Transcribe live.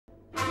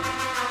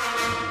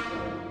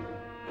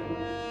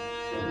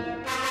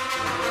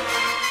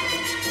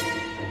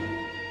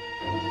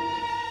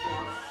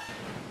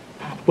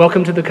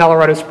Welcome to the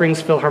Colorado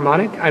Springs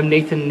Philharmonic. I'm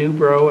Nathan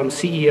Newbrough, I'm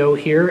CEO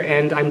here,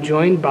 and I'm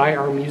joined by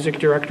our music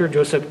director,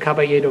 Josep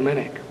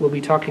Caballé-Domenech. We'll be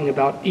talking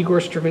about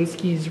Igor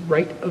Stravinsky's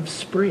Rite of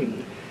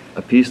Spring.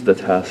 A piece that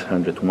has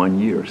 101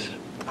 years.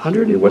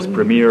 101 It was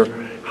premiered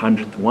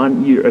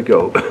 101 years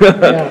ago.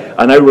 Yeah.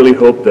 And I really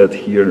hope that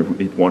here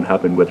it won't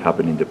happen what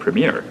happened in the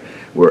premiere,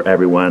 where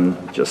everyone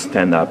just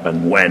stand up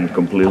and went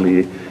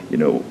completely,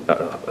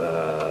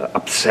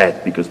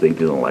 upset because they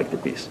didn't like the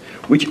piece.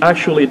 Which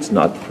actually it's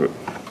not true.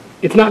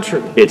 It's not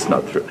true. It's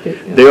not true.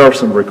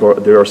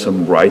 There are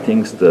some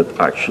writings that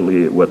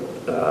actually what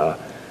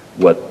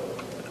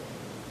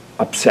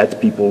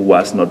upset people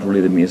was not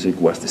really the music,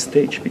 was the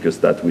stage, because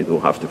that we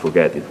don't have to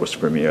forget, it was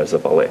premiered as a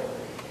ballet.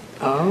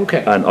 Oh,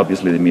 okay. And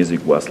obviously the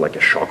music was like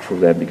a shock for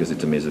them because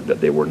it's a music that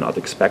they were not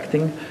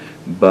expecting.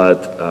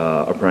 But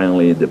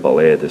apparently the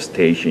ballet, the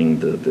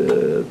staging,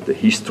 the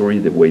history,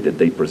 the way that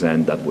they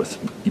present, that was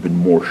even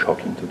more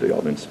shocking to the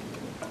audience.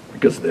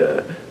 Because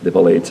the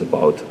ballet, it's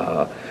about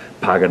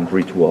pagan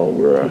ritual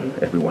where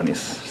everyone is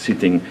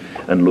sitting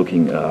and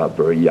looking at a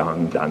very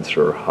young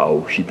dancer,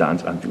 how she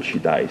dances until she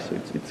dies. So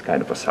it's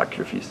kind of a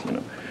sacrifice,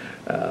 to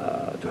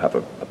have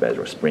a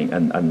better spring.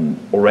 And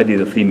already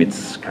the theme,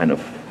 it's kind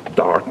of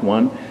dark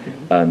one,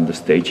 and the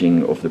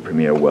staging of the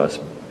premiere was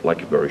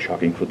like very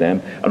shocking for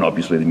them. And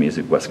obviously the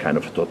music was kind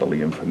of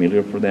totally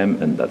unfamiliar for them,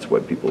 and that's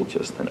why people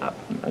just stand up.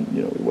 And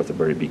it was a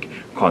very big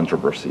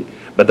controversy.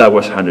 But that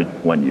was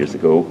 101 years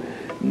ago.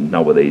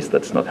 Nowadays,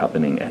 that's not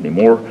happening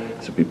anymore.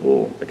 So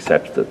people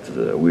accept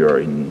that we are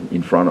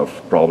in front of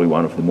probably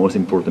one of the most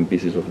important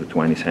pieces of the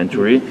 20th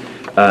century,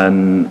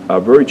 and a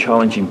very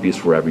challenging piece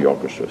for every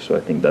orchestra. So I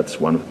think that's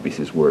one of the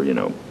pieces where,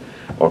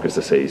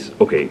 orchestra says,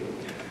 okay,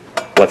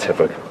 let's have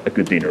a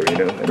good dinner,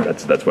 and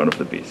that's one of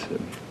the pieces.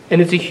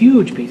 And it's a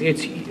huge piece.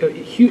 It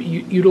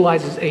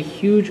utilizes a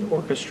huge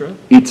orchestra.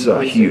 It's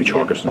a huge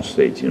orchestra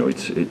stage.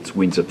 It's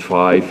winds at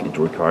 5. It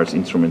requires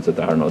instruments that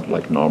are not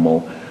like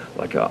normal,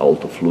 like an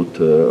alto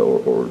flute,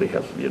 or they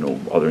have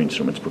other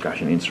instruments,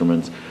 percussion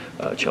instruments,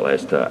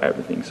 celesta,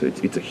 everything. So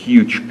it's a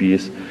huge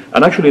piece,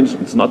 and actually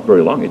it's not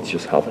very long. It's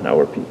just half an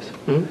hour piece,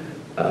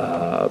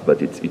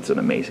 but it's an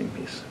amazing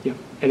piece. Yeah,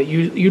 and it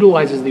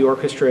utilizes the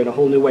orchestra in a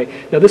whole new way.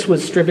 Now, this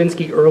was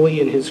Stravinsky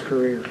early in his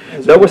career.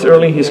 That was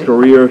early in his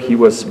career.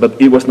 But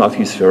it was not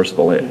his first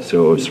ballet.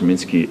 So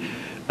Stravinsky,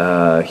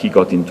 he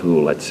got into,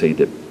 let's say,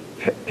 the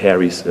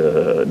Paris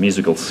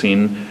musical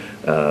scene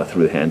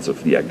through the hands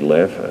of the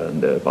Aglev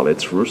and the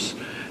Ballets Russes,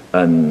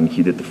 and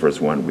he did the first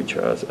one, which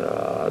was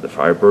the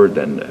Firebird,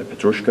 then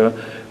Petrushka,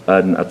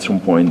 and at some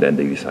point then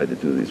they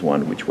decided to do this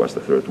one, which was the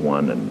third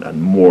one,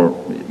 and more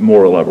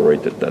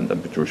elaborated than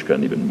Petrushka,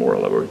 and even more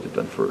elaborated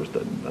than first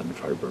than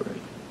Firebird.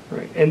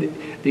 Right, and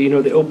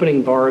the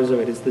opening bars of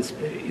it is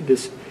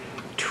this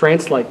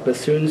trance-like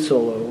bassoon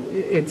solo.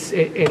 It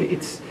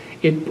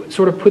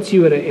sort of puts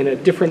you in a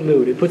different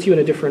mood. It puts you in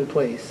a different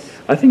place.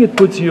 I think it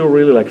puts you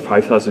really like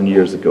 5,000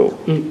 years ago.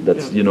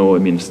 That's,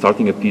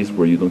 starting a piece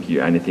where you don't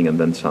hear anything and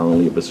then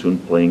suddenly a bassoon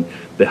playing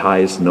the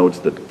highest notes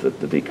that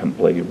they can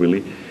play,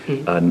 really.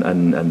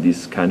 And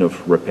this kind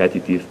of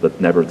repetitive but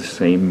never the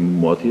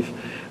same motif,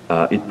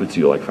 it puts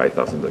you like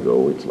 5,000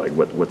 ago. It's like,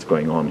 what's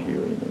going on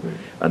here?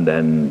 And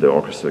then the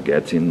orchestra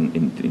gets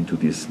into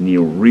this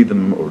new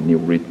rhythm or new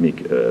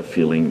rhythmic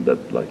feeling,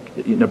 that like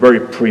in a very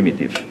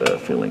primitive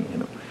feeling,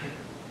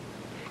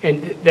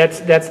 And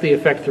that's the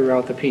effect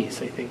throughout the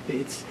piece. I think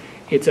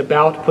it's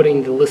about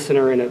putting the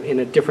listener in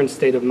a different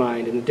state of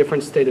mind, in a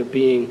different state of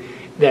being.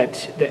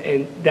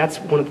 And that's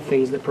one of the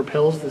things that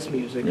propels this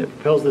music,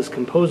 propels this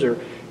composer,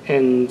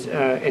 and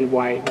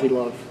why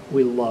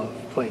we love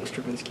playing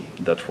Stravinsky.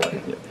 That's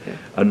right. Yeah.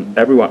 And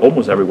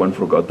almost everyone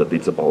forgot that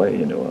it's a ballet.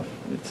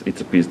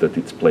 It's a piece that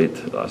it's played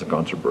as a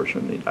concert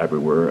version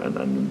everywhere,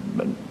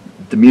 and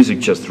the music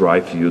just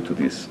drives you to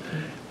this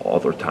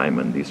other time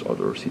and this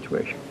other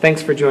situation.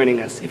 Thanks for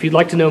joining us. If you'd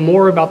like to know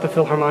more about the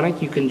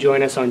Philharmonic, you can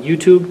join us on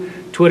YouTube,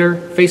 Twitter,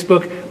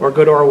 Facebook, or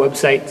go to our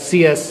website,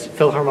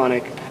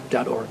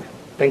 csphilharmonic.org.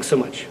 Thanks so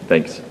much.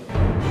 Thanks.